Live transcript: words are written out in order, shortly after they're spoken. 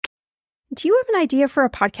Do you have an idea for a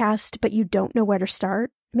podcast, but you don't know where to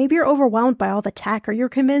start? Maybe you're overwhelmed by all the tech, or you're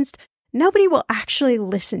convinced nobody will actually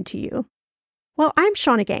listen to you. Well, I'm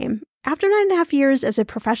Shauna Game. After 9.5 years as a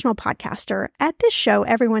professional podcaster, at this show,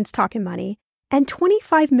 everyone's talking money, and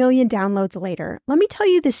 25 million downloads later, let me tell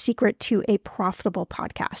you the secret to a profitable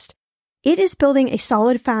podcast. It is building a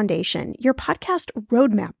solid foundation, your podcast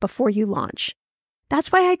roadmap before you launch. That's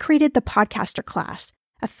why I created the Podcaster Class,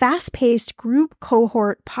 a fast-paced group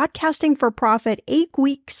cohort podcasting for profit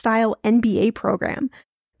 8-week style MBA program.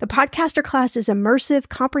 The Podcaster Class is immersive,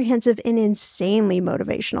 comprehensive, and insanely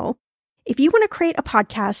motivational. If you want to create a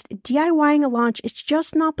podcast, DIYing a launch is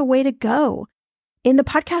just not the way to go. In the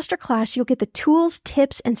Podcaster Class, you'll get the tools,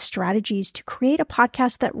 tips, and strategies to create a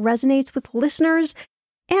podcast that resonates with listeners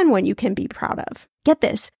and one you can be proud of. Get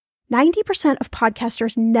this, 90% of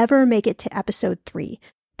podcasters never make it to episode 3.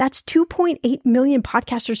 That's 2.8 million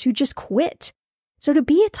podcasters who just quit. So to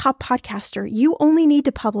be a top podcaster, you only need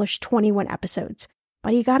to publish 21 episodes,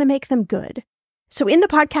 but you got to make them good. So in the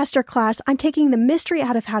Podcaster Class, I'm taking the mystery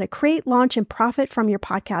out of how to create, launch, and profit from your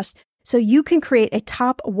podcast so you can create a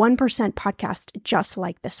top 1% podcast just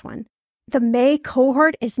like this one. The May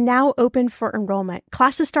cohort is now open for enrollment.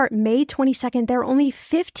 Classes start May 22nd. There are only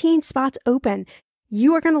 15 spots open.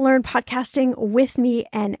 You are going to learn podcasting with me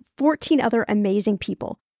and 14 other amazing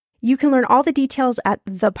people. You can learn all the details at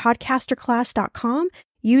thepodcasterclass.com.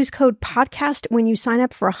 Use code PODCAST when you sign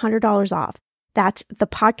up for $100 off. That's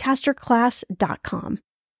thepodcasterclass.com.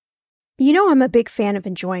 You know I'm a big fan of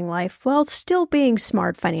enjoying life while still being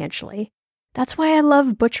smart financially. That's why I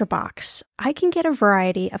love ButcherBox. I can get a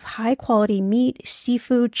variety of high-quality meat,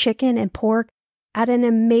 seafood, chicken, and pork at an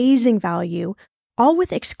amazing value, all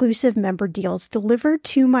with exclusive member deals delivered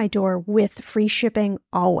to my door with free shipping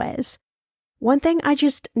always. One thing I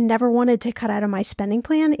just never wanted to cut out of my spending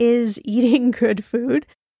plan is eating good food.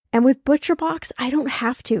 And with ButcherBox, I don't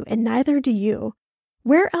have to, and neither do you.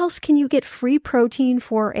 Where else can you get free protein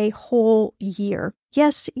for a whole year?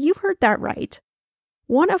 Yes, you heard that right.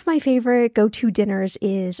 One of my favorite go-to dinners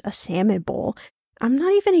is a salmon bowl. I'm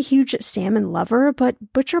not even a huge salmon lover,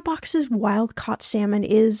 but ButcherBox's wild-caught salmon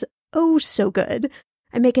is oh so good.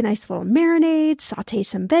 I make a nice little marinade, saute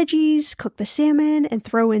some veggies, cook the salmon, and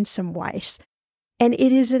throw in some rice. And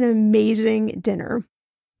it is an amazing dinner.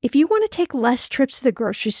 If you want to take less trips to the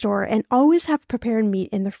grocery store and always have prepared meat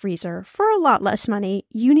in the freezer for a lot less money,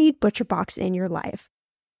 you need ButcherBox in your life.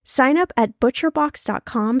 Sign up at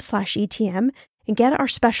butcherbox.com/ETM and get our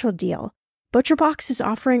special deal. ButcherBox is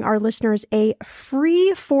offering our listeners a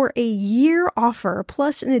free for a year offer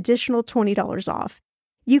plus an additional $20 off.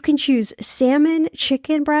 You can choose salmon,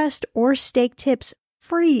 chicken breast, or steak tips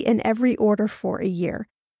free in every order for a year.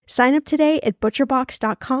 Sign up today at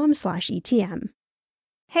butcherbox.com/ETM.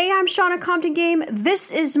 Hey, I'm Shauna Compton Game. This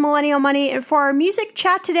is Millennial Money, and for our music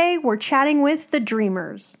chat today, we're chatting with the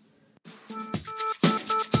Dreamers.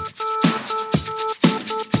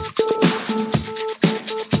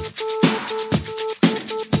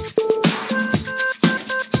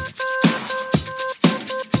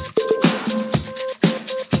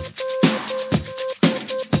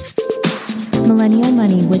 Millennial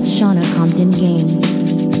Money with Shauna Compton Game.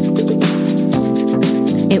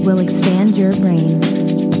 It will expand your brain.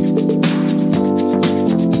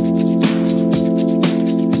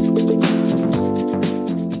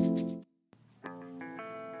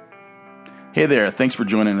 Hey there, thanks for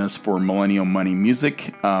joining us for Millennial Money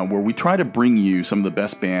Music, where we try to bring you some of the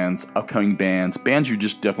best bands, upcoming bands you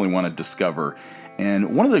just definitely want to discover.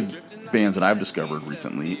 And one of the bands that I've discovered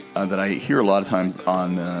recently that I hear a lot of times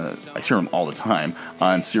on, I hear them all the time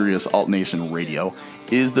on Sirius Alt Nation Radio,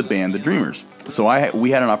 is the band The Dreamers. So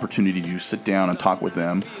we had an opportunity to sit down and talk with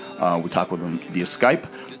them. We talked with them via Skype.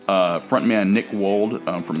 Frontman Nick Wold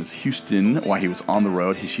from his Houston, while he was on the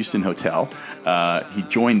road, his Houston hotel, he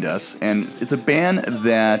joined us, and it's a band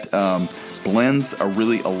that blends a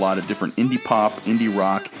lot of different indie pop, indie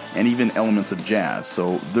rock, and even elements of jazz.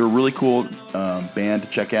 So they're a really cool band to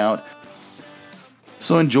check out.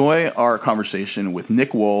 So enjoy our conversation with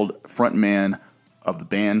Nick Wold, frontman of the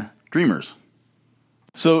band Dreamers.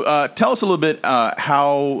 So tell us a little bit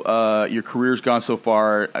how your career's gone so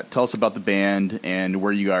far. Tell us about the band and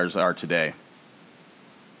where you guys are today.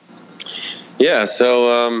 Yeah,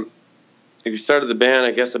 so we started the band,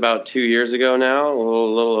 I guess, about 2 years ago now, a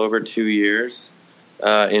little over 2 years,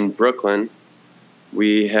 in Brooklyn.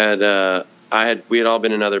 We had all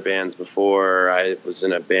been in other bands before. I was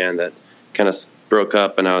in a band that kind of broke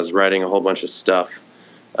up, and I was writing a whole bunch of stuff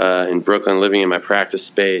in Brooklyn, living in my practice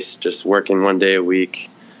space, just working 1 day a week,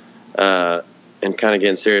 and kind of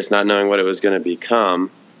getting serious, not knowing what it was going to become.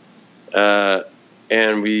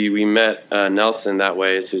 and we met Nelson that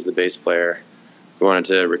way, who's the bass player. We wanted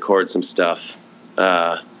to record some stuff.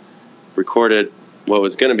 Recorded what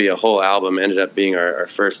was going to be a whole album, ended up being our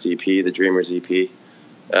first EP, the Dreamers EP,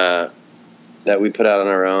 that we put out on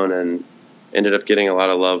our own, and ended up getting a lot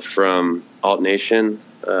of love from Alt Nation,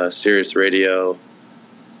 Sirius Radio,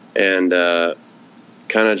 and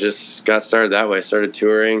kind of just got started that way. Started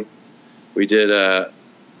touring. We did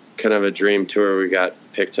kind of a dream tour. We got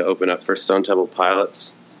picked to open up for Stone Temple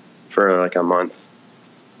Pilots for like a month,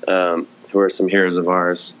 who are some heroes of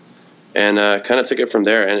ours, and kind of took it from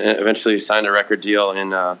there, and eventually signed a record deal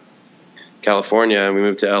in California, and we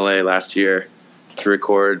moved to LA last year to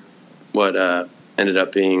record what ended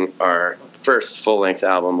up being our first full-length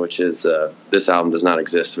album, which is This Album Does Not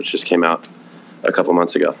Exist, which just came out a couple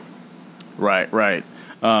months ago. Right.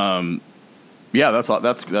 Yeah,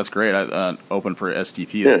 that's great. Open for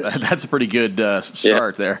STP. Yeah. That's a pretty good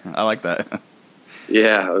start there. I like that.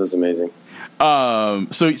 Yeah, it was amazing.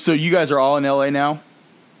 So you guys are all in LA now?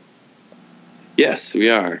 Yes, we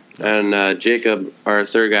are. And Jacob, our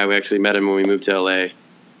third guy, we actually met him when we moved to LA.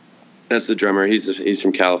 That's the drummer. He's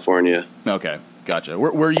from California. Okay, gotcha.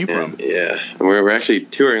 Where are you from? Yeah, and we're actually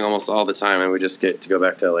touring almost all the time, and we just get to go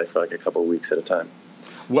back to LA for like a couple of weeks at a time.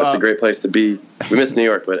 Well, it's a great place to be. We miss New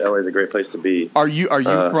York, but LA is a great place to be. Are you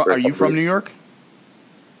from New York?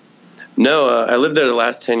 No, I lived there the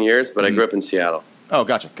last 10 years, but I grew up in Seattle. Oh,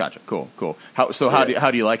 gotcha. Cool.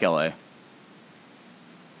 How do you like LA?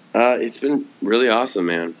 It's been really awesome,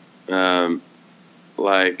 man. I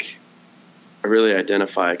really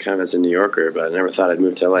identify kind of as a New Yorker, but I never thought I'd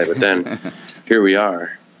move to LA. But then here we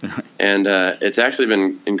are, and it's actually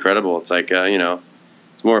been incredible. It's like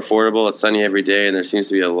it's more affordable. It's sunny every day, and there seems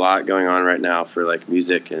to be a lot going on right now for like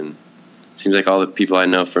music, and it seems like all the people I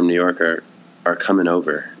know from New York are coming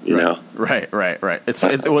over. You know, right. It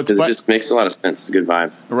just makes a lot of sense. It's a good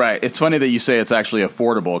vibe. Right. It's funny that you say it's actually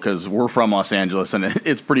affordable because we're from Los Angeles, and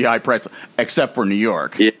it's pretty high price, except for New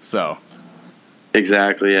York. Yeah. So.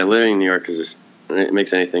 Exactly. Yeah, living in New York it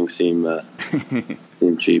makes anything seem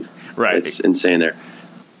cheap. Right. It's insane there.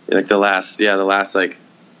 Like the last like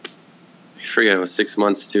I forget, it was 6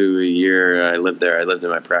 months to a year I lived there. I lived in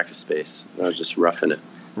my practice space. I was just roughing it.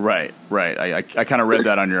 Right. I kind of read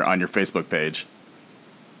that on your Facebook page.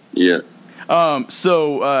 Yeah.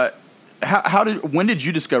 So when did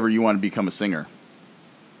you discover you want to become a singer?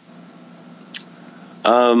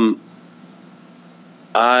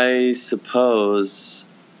 I suppose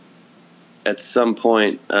at some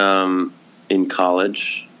point in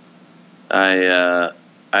college, I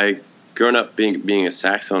grown up being a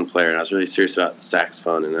saxophone player, and I was really serious about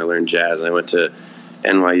saxophone, and I learned jazz, and I went to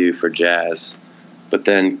NYU for jazz, but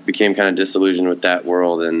then became kind of disillusioned with that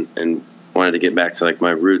world and wanted to get back to like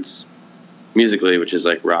my roots musically, which is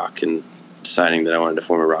like rock, and deciding that I wanted to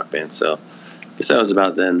form a rock band. So I guess that was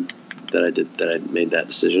about then that I made that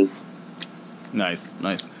decision. Nice.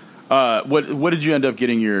 What did you end up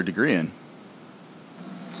getting your degree in?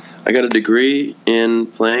 I got a degree in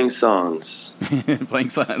playing songs.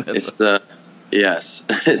 Playing songs. Yes,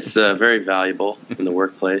 it's very valuable in the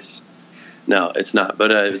workplace. No, it's not.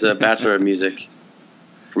 But it was a Bachelor of Music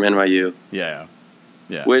from NYU. Yeah.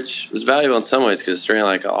 Which was valuable in some ways because it's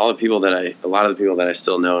like a lot of the people that I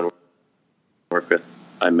still know and work with,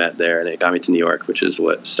 I met there, and it got me to New York, which is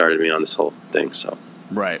what started me on this whole thing. So.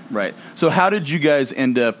 Right. So how did you guys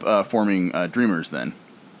end up forming Dreamers then?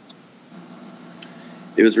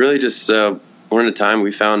 It was really just one at a time.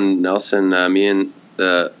 We found Nelson, me and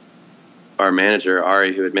our manager,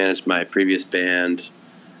 Ari, who had managed my previous band.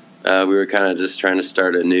 We were kind of just trying to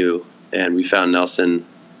start anew, and we found Nelson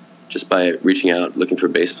just by reaching out, looking for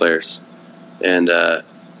bass players. And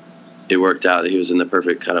it worked out that he was in the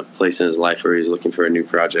perfect kind of place in his life where he was looking for a new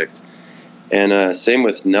project. And same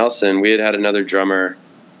with Nelson. We had another drummer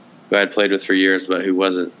who I had played with for years, but who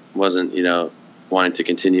wasn't wanting to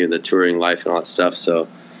continue the touring life and all that stuff. So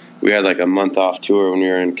we had like a month off tour when we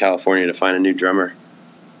were in California to find a new drummer,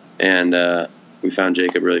 and we found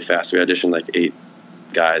Jacob really fast. We auditioned like 8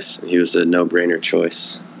 guys, and he was a no-brainer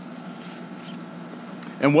choice.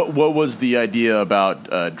 And what was the idea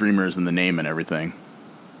about Dreamers and the name and everything?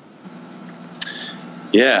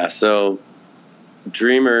 Yeah, so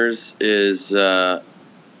Dreamers is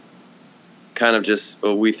kind of just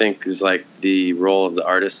what we think is like the role of the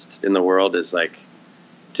artist in the world is like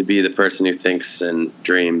to be the person who thinks and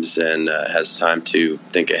dreams and has time to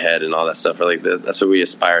think ahead and all that stuff. Like that's what we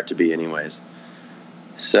aspire to be anyways.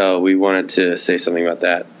 So we wanted to say something about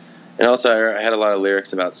that. And also I had a lot of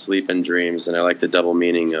lyrics about sleep and dreams, and I like the double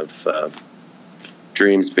meaning of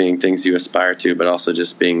dreams being things you aspire to, but also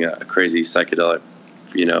just being a crazy psychedelic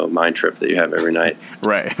mind trip that you have every night.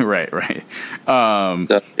 Right. So,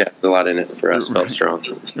 yeah, there's a lot in it for us. Felt strong.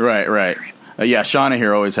 Right. Yeah, Shauna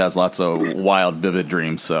here always has lots of wild, vivid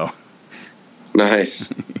dreams. So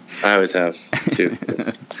nice. I always have too.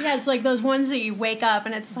 Yeah, it's like those ones that you wake up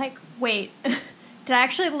and it's like, wait, did I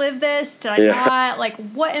actually live this? Did I not? Like,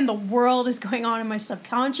 what in the world is going on in my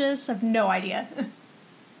subconscious? I have no idea.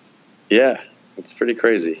 Yeah, it's pretty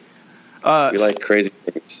crazy. We like crazy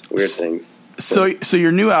things, weird things. So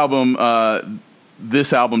your new album,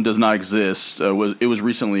 this album does not exist. It was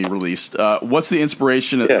recently released. What's the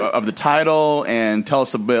inspiration of the title? And tell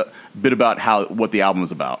us a bit about what the album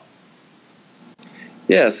is about.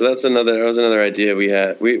 Yeah, so that was another idea we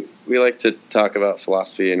had. We like to talk about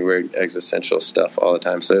philosophy and weird existential stuff all the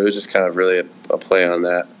time. So it was just kind of really a play on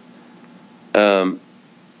that.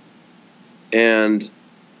 And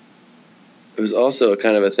it was also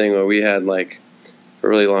kind of a thing where we had, like, for a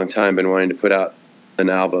really long time been wanting to put out an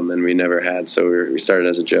album and we never had. So we started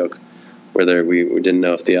as a joke, whether we didn't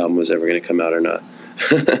know if the album was ever going to come out or not.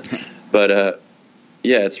 But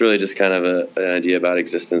yeah, it's really just kind of an idea about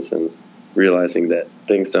existence and realizing that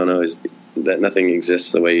that nothing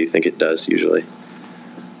exists the way you think it does usually.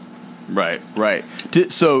 Right.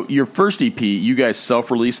 So your first EP, you guys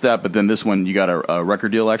self-released that, but then this one you got a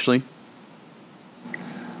record deal actually?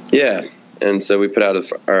 Yeah. And so we put out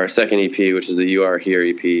our second EP, which is the You Are Here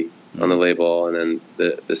EP on the label, and then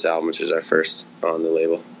this album, which is our first on the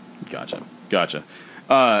label. Gotcha.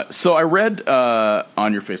 So I read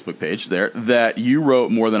on your Facebook page there that you wrote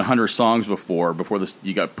more than 100 songs before this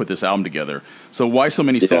you put this album together. So why so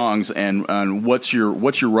many songs, and what's your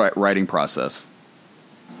writing process?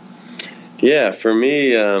 Yeah, for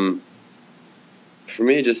me,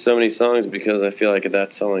 just so many songs because I feel like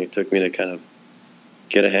that's how long it took me to kind of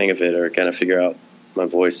get a hang of it or kind of figure out my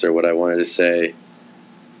voice or what I wanted to say.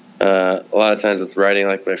 A lot of times with writing,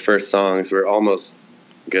 like my first songs were almost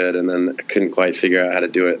good, and then I couldn't quite figure out how to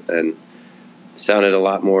do it, and it sounded a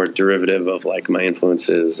lot more derivative of like my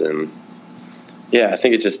influences. And yeah, I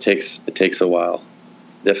think it just takes a while.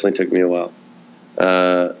 Definitely took me a while.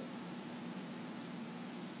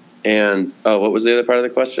 And what was the other part of the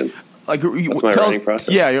question? Like, what's my writing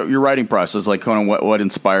process? Yeah, your writing process. Like, kind of what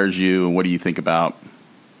inspires you, and what do you think about?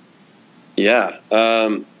 Yeah,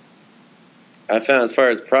 I found, as far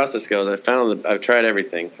as process goes, I've tried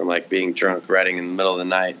everything from like being drunk, writing in the middle of the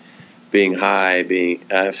night, being high,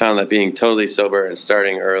 I found that being totally sober and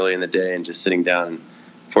starting early in the day and just sitting down and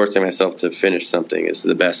forcing myself to finish something is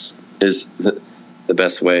the best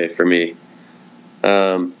way for me.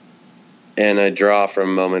 And I draw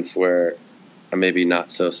from moments where I'm maybe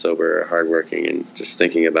not so sober or hardworking and just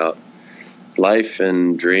thinking about life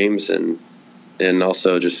and dreams and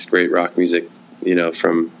also just great rock music,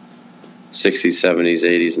 from 60s, 70s,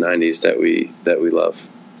 80s, 90s that we love.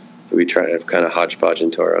 We try to kind of hodgepodge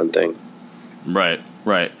into our own thing. Right.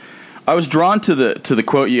 I was drawn to the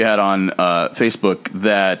quote you had on Facebook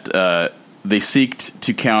that they seeked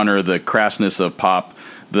to counter the crassness of pop,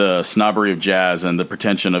 the snobbery of jazz, and the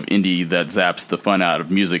pretension of indie that zaps the fun out of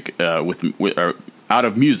music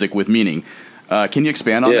with meaning. Can you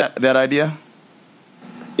expand on that idea?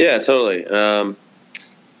 Yeah, totally. So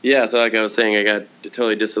like I was saying, I got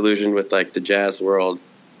totally disillusioned with like the jazz world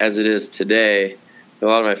as it is today. A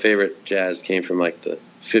lot of my favorite jazz came from like the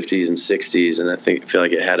 50s and 60s, and I feel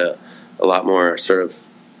like it had a lot more sort of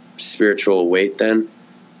spiritual weight then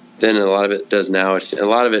a lot of it does now. A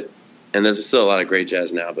lot of it, and there's still a lot of great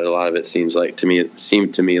jazz now, but a lot of it seemed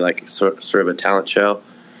to me like sort of a talent show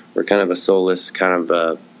or kind of a soulless kind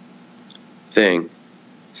of thing.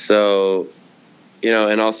 So,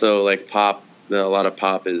 and also like pop. A lot of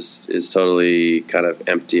pop is totally kind of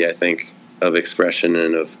empty, I think, of expression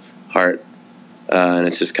and of heart. And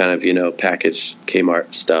it's just kind of, packaged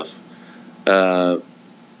Kmart stuff. And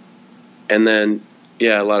then,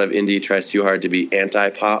 a lot of indie tries too hard to be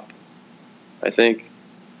anti-pop, I think.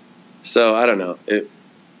 So, I don't know.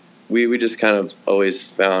 We just kind of always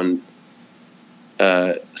found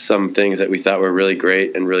some things that we thought were really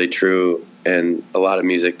great and really true, and a lot of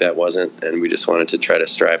music that wasn't. And we just wanted to try to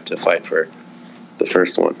strive to fight for the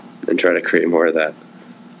first one and try to create more of that.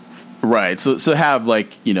 Right. So have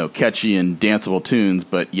like, catchy and danceable tunes,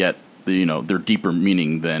 but yet, they're deeper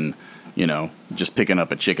meaning than, just picking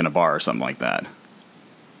up a chick in a bar or something like that.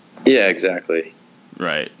 Yeah, exactly.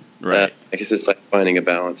 Right. I guess it's like finding a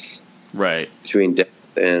balance. Right. Between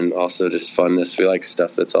depth and also just funness. We like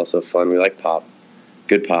stuff that's also fun. We like pop.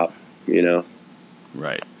 Good pop,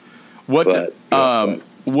 Right. So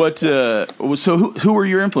who were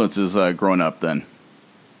your influences growing up then?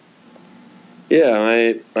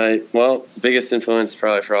 Yeah, my biggest influence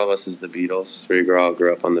probably for all of us is the Beatles. We all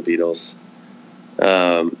grew up on the Beatles.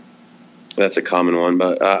 That's a common one.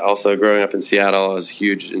 But also growing up in Seattle, I was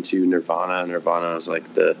huge into Nirvana. Nirvana was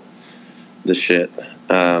like the shit.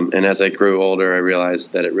 And as I grew older, I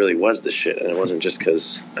realized that it really was the shit, and it wasn't just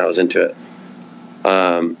because I was into it.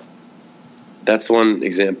 That's one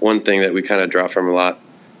thing that we kind of draw from a lot.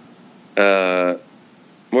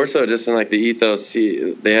 More so just in like the ethos.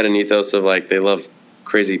 They had an ethos of like they love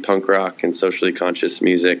crazy punk rock and socially conscious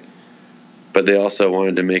music, but they also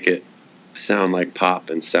wanted to make it sound like pop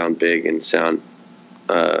and sound big and sound,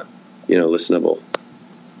 listenable.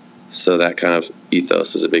 So that kind of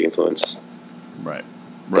ethos is a big influence. Right.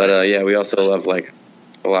 But we also love like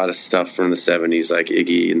a lot of stuff from the 70s, like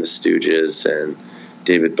Iggy and the Stooges and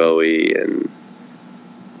David Bowie and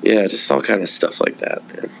just all kind of stuff like that,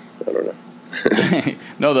 man. I don't know.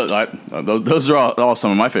 No, those are all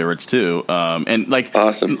some of my favorites too. And like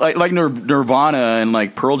awesome, like Nirvana and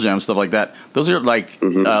like Pearl Jam, stuff like that. Those are like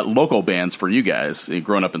local bands for you guys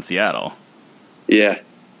growing up in Seattle. Yeah,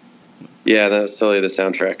 that's totally the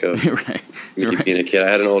soundtrack of me being a kid.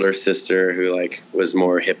 I had an older sister who like was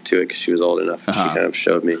more hip to it because she was old enough. And she kind of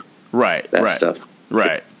showed me that stuff.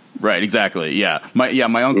 Right, exactly. Yeah,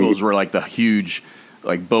 my uncles were like the huge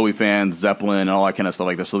like Bowie fans, Zeppelin, and all that kind of stuff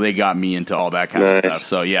like that. So they got me into all that kind of stuff.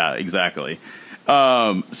 So yeah, exactly.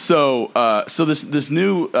 So this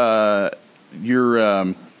new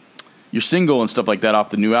your single and stuff like that off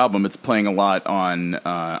the new album, it's playing a lot on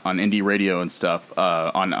indie radio and stuff,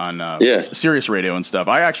 on Sirius radio and stuff.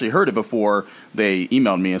 I actually heard it before they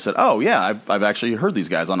emailed me and said, "Oh yeah, I've actually heard these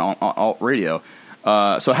guys on alt radio."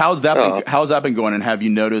 So how's that been going? And have you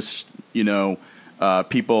noticed,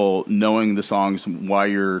 people knowing the songs while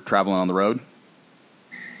you're traveling on the road?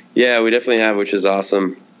 Yeah, we definitely have, which is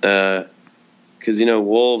awesome. Because,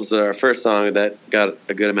 Wolves are our first song that got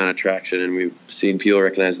a good amount of traction, and we've seen people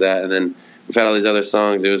recognize that. And then we've had all these other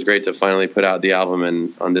songs. It was great to finally put out the album,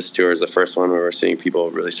 and on this tour is the first one where we're seeing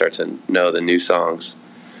people really start to know the new songs.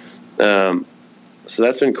 So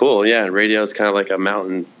that's been cool. Yeah, radio is kind of like a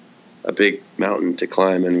big mountain to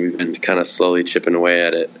climb, and we've been kind of slowly chipping away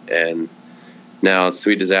at it. And now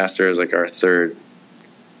Sweet Disaster is like our third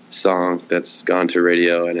song that's gone to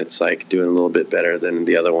radio, and it's like doing a little bit better than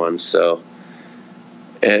the other ones. So,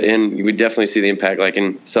 and we definitely see the impact. Like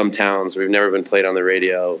in some towns we've never been played on the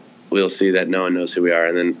radio, we'll see that no one knows who we are.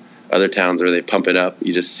 And then other towns where they pump it up,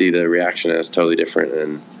 you just see the reaction is totally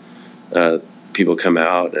different, and people come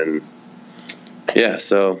out, and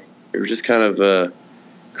so we're just kind of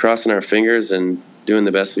crossing our fingers and doing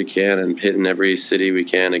the best we can and hitting every city we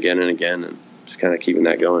can again and again, and just kind of keeping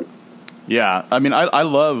that going. Yeah, I mean, I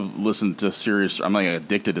love listening to Sirius. I'm like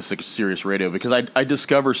addicted to Sirius radio because I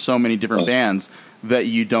discover so many different bands that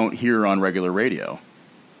you don't hear on regular radio.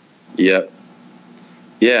 Yep.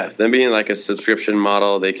 Yeah, them being like a subscription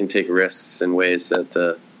model, they can take risks in ways that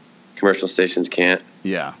the commercial stations can't.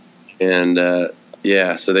 Yeah. And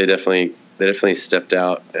so they definitely stepped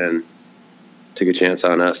out and took a chance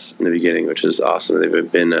on us in the beginning, which is awesome.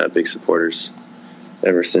 They've been big supporters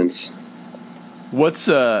ever since. What's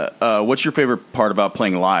your favorite part about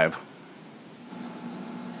playing live?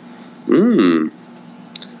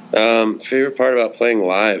 Favorite part about playing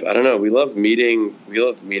live? I don't know. We love meeting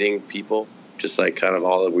people, just like kind of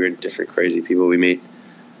all the weird, different, crazy people we meet.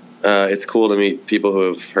 It's cool to meet people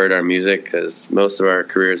who have heard our music, because most of our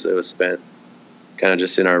careers it was spent kind of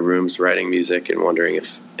just in our rooms writing music and wondering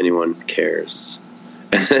if anyone cares.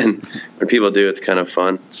 And then when people do, it's kind of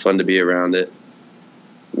fun. It's fun to be around it.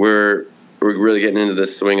 We're really getting into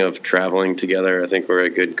this swing of traveling together. I think we're a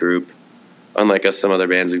good group. Unlike some other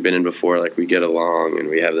bands we've been in before, like we get along and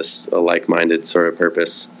we have a like-minded sort of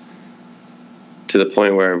purpose, to the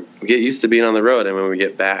point where we get used to being on the road, and when we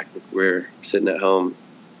get back, we're sitting at home,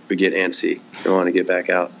 we get antsy. We want to get back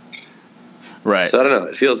out. Right. So I don't know.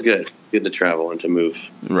 It feels good to travel and to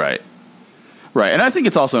move. Right. And I think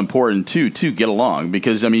it's also important to get along,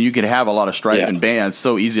 because I mean you could have a lot of strife in bands.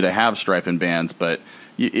 So easy to have strife in bands, but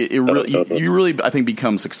you really I think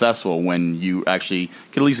become successful when you actually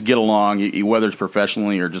can at least get along, whether it's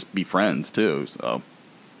professionally or just be friends too. So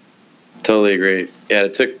totally agree. Yeah,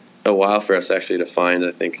 it took a while for us actually to find,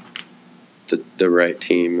 I think, the right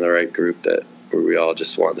team, the right group where we all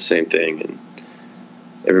just want the same thing and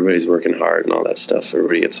everybody's working hard and all that stuff.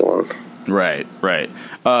 Everybody gets along. Right.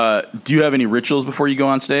 Do you have any rituals before you go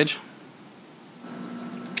on stage?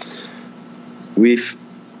 We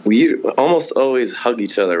almost always hug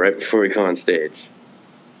each other right before we go on stage.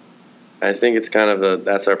 I think it's kind of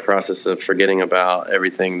that's our process of forgetting about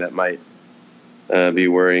everything that might be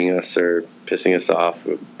worrying us or pissing us off,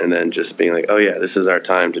 and then just being like, oh yeah, this is our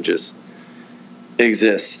time to just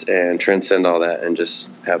exist and transcend all that and just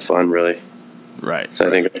have fun, really. Right. So I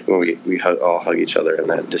think when we all hug each other, and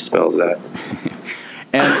that dispels that.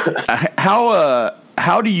 And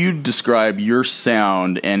how do you describe your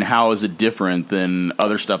sound, and how is it different than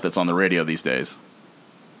other stuff that's on the radio these days?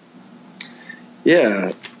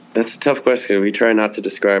 Yeah, that's a tough question. We try not to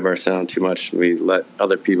describe our sound too much. We let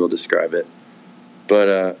other people describe it.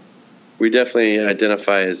 But we definitely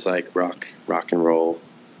identify as like rock and roll,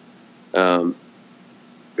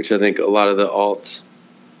 which I think a lot of the alt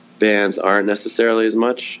bands aren't necessarily as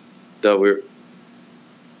much, though we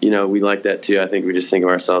like that too. I think we just think of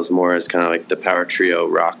ourselves more as kind of like the power trio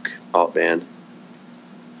rock alt band.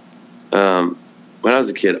 When I was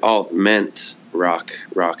a kid, alt meant rock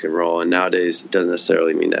and roll, and nowadays it doesn't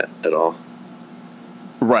necessarily mean that at all.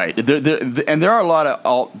 Right. And there are a lot of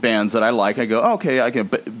alt bands that I like. I go, okay, I can,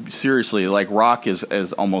 but seriously, like rock is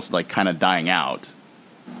almost like kind of dying out.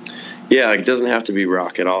 Yeah, it doesn't have to be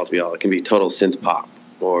rock at all to be alt. It can be total synth pop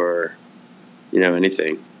or,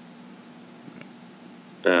 anything.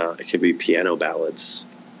 It could be piano ballads,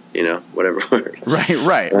 whatever.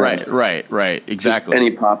 Right. Exactly. Just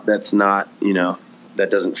any pop that's not, that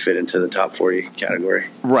doesn't fit into the top 40 category.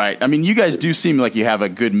 Right. I mean, you guys do seem like you have a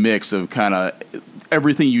good mix of kind of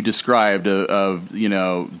everything you described of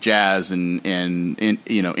jazz and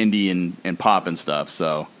indie and pop and stuff.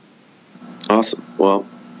 So awesome. Well,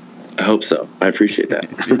 I hope so. I appreciate that.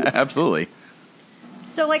 Yeah, absolutely.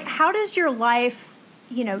 So, like, how does your life,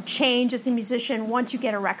 change as a musician once you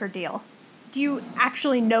get a record deal? Do you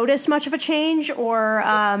actually notice much of a change, or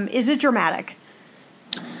is it dramatic?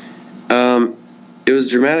 It was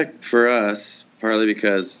dramatic for us, partly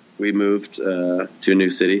because we moved to a new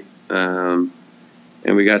city, and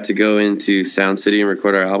we got to go into Sound City and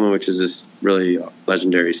record our album, which is this really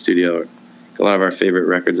legendary studio. A lot of our favorite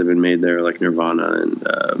records have been made there, like Nirvana and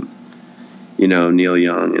Neil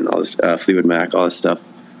Young and all this, Fleetwood Mac, all this stuff.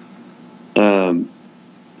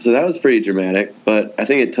 So that was pretty dramatic, but I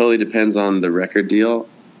think it totally depends on the record deal,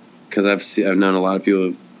 because I've known a lot of people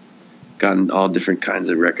who've gotten all different kinds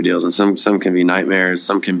of record deals, and some can be nightmares,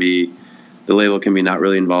 some can be the label can be not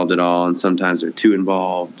really involved at all, and sometimes they're too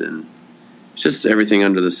involved, and it's just everything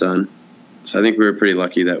under the sun. So I think we were pretty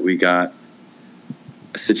lucky that we got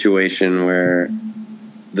a situation where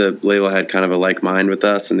the label had kind of a like mind with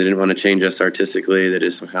us, and they didn't want to change us artistically. They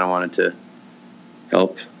just kind of wanted to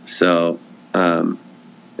help. So,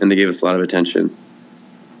 and they gave us a lot of attention.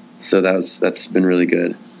 So that's been really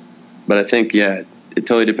good. But I think, yeah, it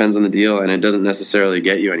totally depends on the deal, and it doesn't necessarily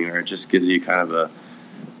get you anywhere. It just gives you kind of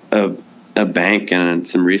a bank and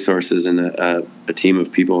some resources and a team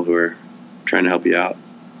of people who are trying to help you out.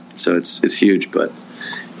 So it's huge, but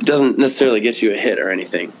it doesn't necessarily get you a hit or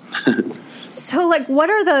anything. So, like, what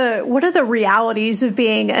are the realities of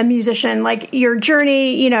being a musician? Like, your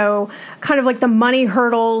journey, kind of like the money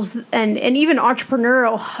hurdles and even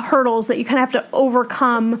entrepreneurial hurdles that you kind of have to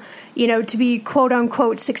overcome, to be quote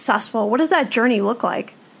unquote successful. What does that journey look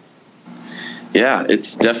like? Yeah,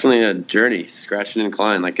 it's definitely a journey, scratch and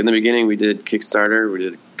incline. Like in the beginning, we did Kickstarter. We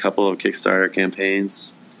did a couple of Kickstarter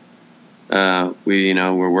campaigns. We,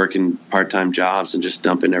 were working part-time jobs and just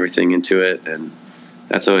dumping everything into it, and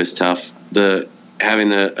that's always tough.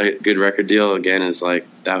 Having a good record deal again is like,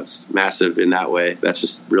 that's massive in that way. That's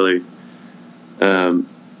just really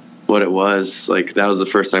what it was. Like, that was the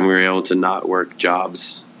first time we were able to not work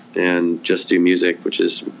jobs and just do music, which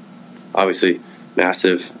is obviously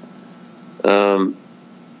massive.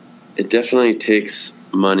 It definitely takes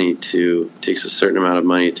a certain amount of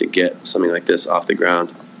money to get something like this off the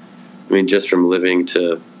ground. I mean, just from living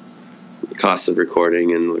to the cost of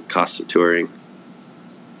recording and the cost of touring.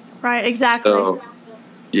 Right, exactly.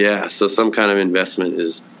 So some kind of investment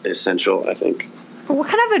is essential, I think. What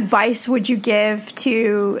kind of advice would you give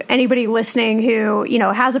to anybody listening who,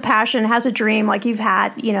 has a passion, has a dream like you've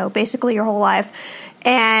had, basically your whole life,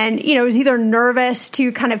 and, is either nervous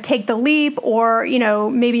to kind of take the leap or,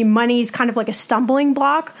 maybe money's kind of like a stumbling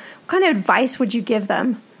block? What kind of advice would you give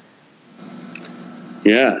them?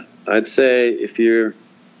 Yeah, I'd say if you're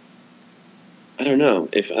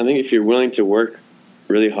willing to work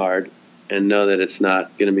really hard and know that it's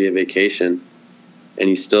not going to be a vacation, and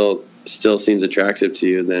you still seems attractive to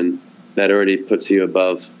you, then that already puts you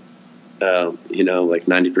above, like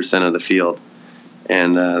 90% of the field.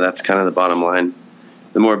 And that's kind of the bottom line.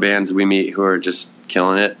 The more bands we meet who are just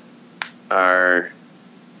killing it, the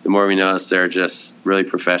more we notice they're just really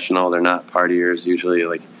professional. They're not partiers usually.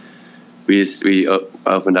 Like we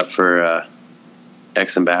opened up for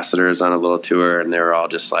ex-ambassadors on a little tour, and they were all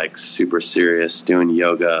just like super serious, doing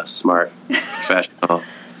yoga, smart, professional.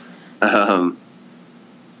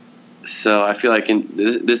 So I feel like in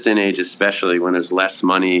this day and age, especially when there's less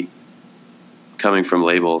money coming from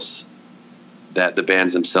labels, that the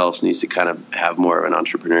bands themselves needs to kind of have more of an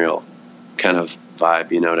entrepreneurial kind of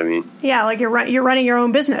vibe. You know what I mean? Yeah, like you're running your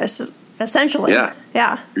own business, essentially.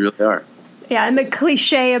 Yeah. You really are. Yeah, and the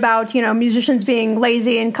cliche about, musicians being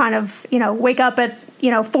lazy and kind of, wake up at,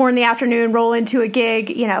 4 p.m, roll into a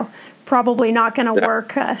gig, probably not going to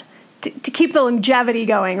work to keep the longevity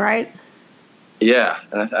going, right? Yeah,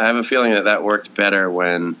 and I have a feeling that worked better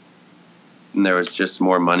when there was just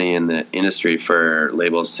more money in the industry for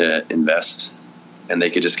labels to invest, and they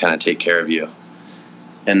could just kind of take care of you.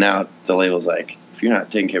 And now the label's like, if you're not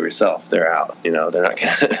taking care of yourself, they're out. They're not going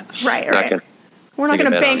to. Right. We're not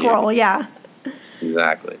going to bankroll. Yeah.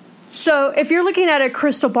 Exactly. So if you're looking at a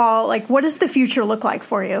crystal ball, like, what does the future look like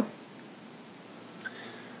for you?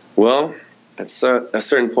 Well, at a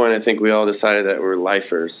certain point, I think we all decided that we're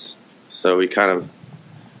lifers. So we kind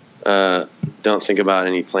of don't think about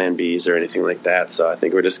any plan Bs or anything like that. So I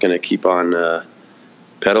think we're just going to keep on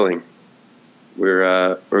pedaling.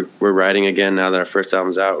 We're writing again now that our first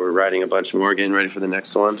album's out. We're writing a bunch more, getting ready for the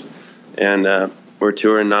next one, and we're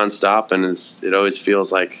touring nonstop. And it always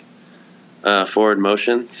feels like forward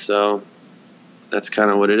motion. So that's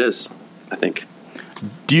kind of what it is, I think.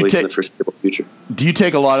 Do you take the foreseeable future? Do you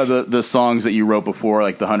take a lot of the songs that you wrote before,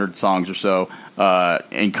 like the 100 songs or so,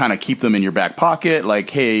 and kind of keep them in your back pocket? Like,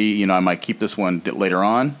 hey, I might keep this one later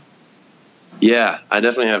on. Yeah, I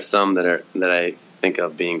definitely have some that I think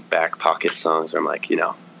of being back pocket songs where I'm like,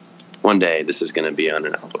 one day this is going to be on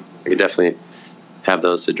an album. I could definitely have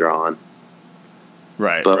those to draw on.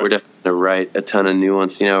 Right. But we're definitely going to write a ton of new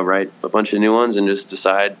ones, write a bunch of new ones and just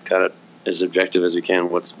decide kind of as objective as we can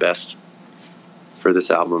what's best for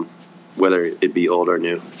this album, whether it be old or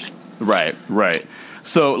new. Right.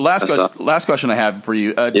 So last question I have for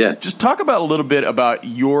you. Just talk about a little bit about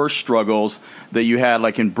your struggles that you had,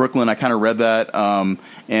 like in Brooklyn. I kind of read that,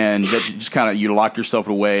 and that you just kind of you locked yourself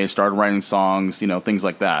away and started writing songs, things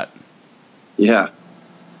like that. Yeah.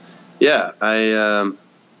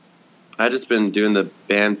 I just been doing the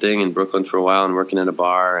band thing in Brooklyn for a while and working in a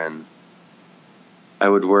bar, and I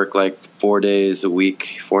would work like 4 nights a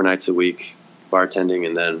week, bartending,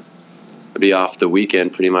 and then I'd be off the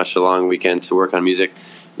weekend, pretty much a long weekend, to work on music.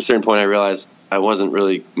 At a certain point, I realized I wasn't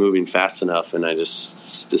really moving fast enough, and I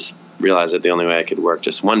just realized that the only way I could work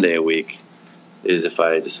just 1 day a week is if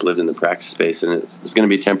I just lived in the practice space, and it was going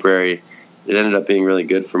to be temporary. It ended up being really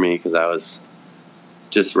good for me because I was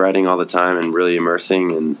just writing all the time and really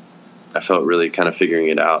immersing, and I felt really kind of figuring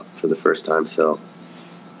it out for the first time. So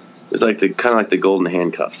it was like the golden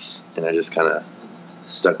handcuffs, and I just kind of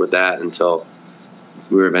stuck with that until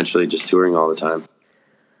we were eventually just touring all the time.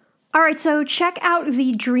 All right, so check out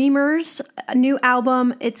the Dreamers' new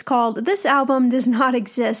album. It's called This Album Does Not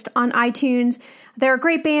Exist on iTunes. They're a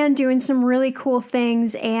great band doing some really cool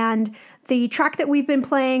things, and the track that we've been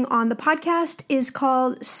playing on the podcast is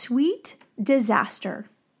called Sweet Disaster.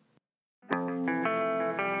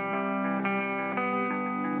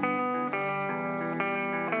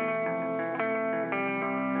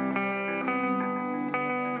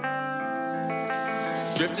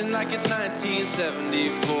 Drifting like it's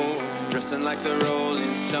 1974, dressing like the Rolling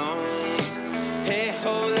Stones. Hey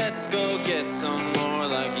ho, let's go get some more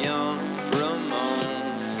like young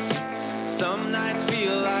Ramones. Some nights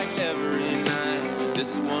feel like every night,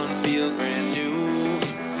 this one feels brand new.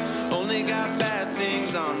 Only got bad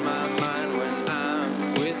things on my mind when